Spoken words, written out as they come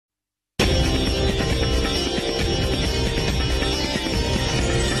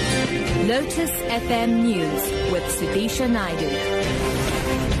Lotus FM News with Sudisha Naidu.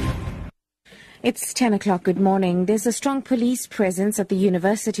 It's 10 o'clock. Good morning. There's a strong police presence at the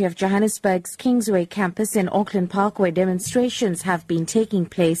University of Johannesburg's Kingsway campus in Auckland Park, where demonstrations have been taking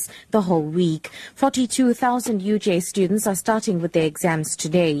place the whole week. 42,000 UJ students are starting with their exams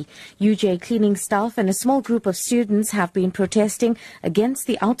today. UJ cleaning staff and a small group of students have been protesting against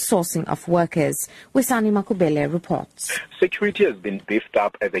the outsourcing of workers. Wisani Makubele reports. Security has been beefed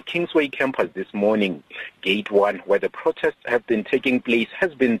up at the Kingsway campus this morning. Gate 1, where the protests have been taking place,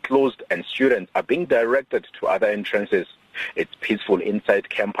 has been closed and students are being directed to other entrances. It's peaceful inside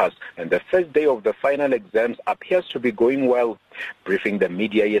campus, and the first day of the final exams appears to be going well. Briefing the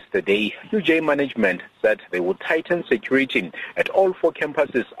media yesterday, UJ management said they would tighten security at all 4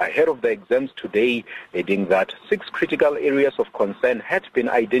 campuses ahead of the exams today, adding that 6 critical areas of concern had been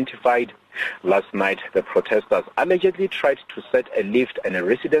identified. Last night, the protesters allegedly tried to set a lift and a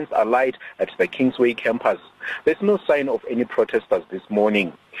residence alight at the Kingsway campus. There's no sign of any protesters this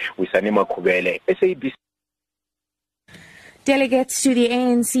morning. Wisani Makubele, SABC. Delegates to the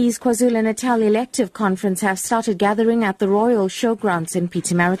ANC's KwaZulu-Natal elective conference have started gathering at the Royal Showgrounds in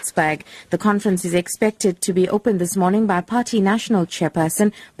Pietermaritzburg. The conference is expected to be opened this morning by party national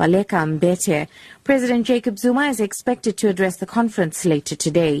chairperson Baleka Mbete. President Jacob Zuma is expected to address the conference later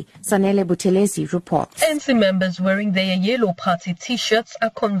today. Sanele Buthelezi reports. ANC members wearing their yellow party T-shirts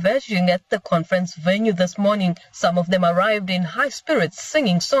are converging at the conference venue this morning. Some of them arrived in high spirits,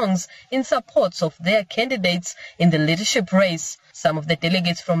 singing songs in support of their candidates in the leadership race. Some of the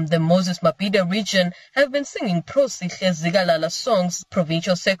delegates from the Moses Mabhida region have been singing pro-Sihle Zikalala songs.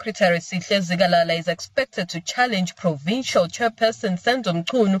 Provincial Secretary Sihle Zikalala is expected to challenge Provincial Chairperson Sendo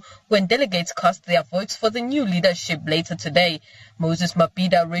Mchunu when delegates cast their votes for the new leadership later today. Moses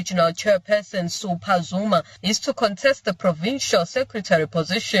Mabhida Regional Chairperson Supha Zuma is to contest the Provincial Secretary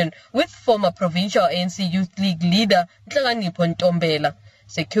position with former Provincial ANC Youth League leader Nhlakanipho Ntombela.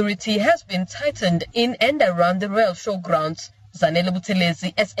 Security has been tightened in and around the Royal Showgrounds. Zanele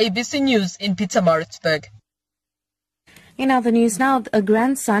Buthelezi, SABC News in Pietermaritzburg. In other news now, a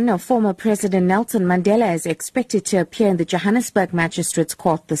grandson of former President Nelson Mandela is expected to appear in the Johannesburg Magistrates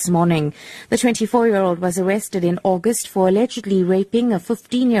Court this morning. The 24-year-old was arrested in August for allegedly raping a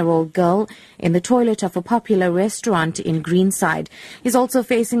 15-year-old girl in the toilet of a popular restaurant in Greenside. He's also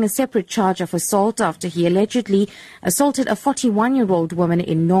facing a separate charge of assault after he allegedly assaulted a 41-year-old woman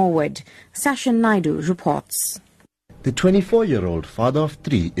in Norwood. Sasha Naidu reports. The 24-year-old father of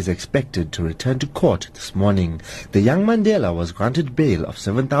 3 is expected to return to court this morning. The young Mandela was granted bail of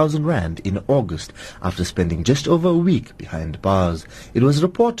 7,000 rand in August after spending just over a week behind bars. It was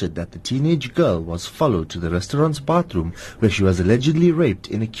reported that the teenage girl was followed to the restaurant's bathroom where she was allegedly raped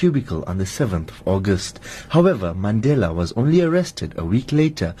in a cubicle on the 7th of August. However, Mandela was only arrested a week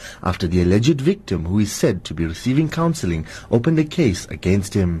later after the alleged victim, who is said to be receiving counseling, opened a case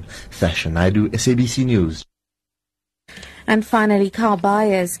against him. Sasha Naidu, SABC News. And finally, car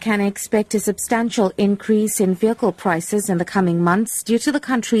buyers can expect a substantial increase in vehicle prices in the coming months due to the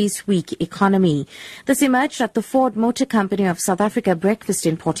country's weak economy. This emerged at the Ford Motor Company of South Africa breakfast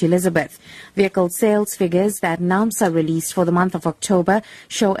in Port Elizabeth. Vehicle sales figures that NAMSA released for the month of October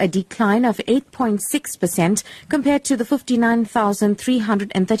show a decline of 8.6% compared to the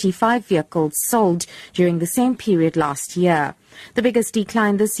 59,335 vehicles sold during the same period last year. The biggest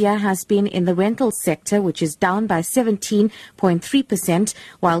decline this year has been in the rental sector, which is down by 17.3%,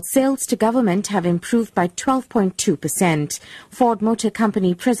 while sales to government have improved by 12.2%. Ford Motor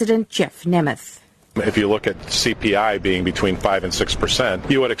Company President Jeff Nemeth. If you look at CPI being between 5 and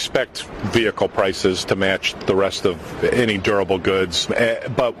 6%, you would expect vehicle prices to match the rest of any durable goods,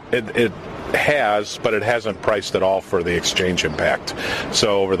 but it hasn't priced at all for the exchange impact.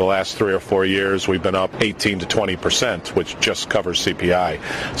 So over the last 3 or 4 years, we've been up 18 to 20%, which just covers CPI.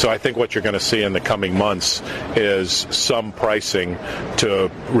 So I think what you're going to see in the coming months is some pricing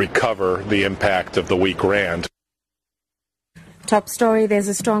to recover the impact of the weak rand. Top story, there's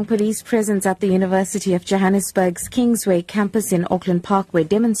a strong police presence at the University of Johannesburg's Kingsway campus in Auckland Park, where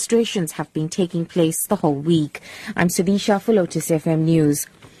demonstrations have been taking place the whole week. I'm Sudisha for Lotus FM News.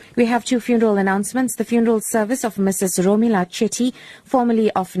 We have 2 funeral announcements. The funeral service of Mrs. Romila Chetty, formerly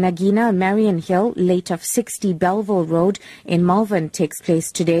of Nagina Marion Hill, late of 60 Belleville Road in Malvern, takes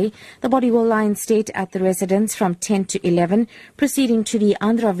place today. The body will lie in state at the residence from 10 to 11, proceeding to the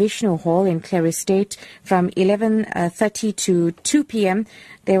Andhra Vishnu Hall in Clare Estate from 11:30 to 2 p.m.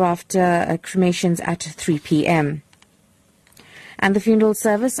 Thereafter, cremations at 3 p.m. And the funeral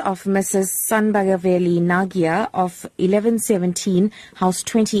service of Mrs. Sanbagaveli Nagia of 1117 House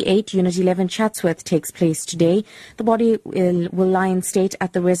 28, Unit 11 Chatsworth takes place today. The body will lie in state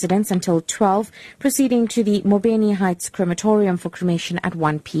at the residence until 12, proceeding to the Mobeni Heights crematorium for cremation at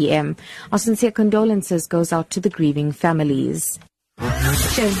 1 p.m. Our sincere condolences goes out to the grieving families.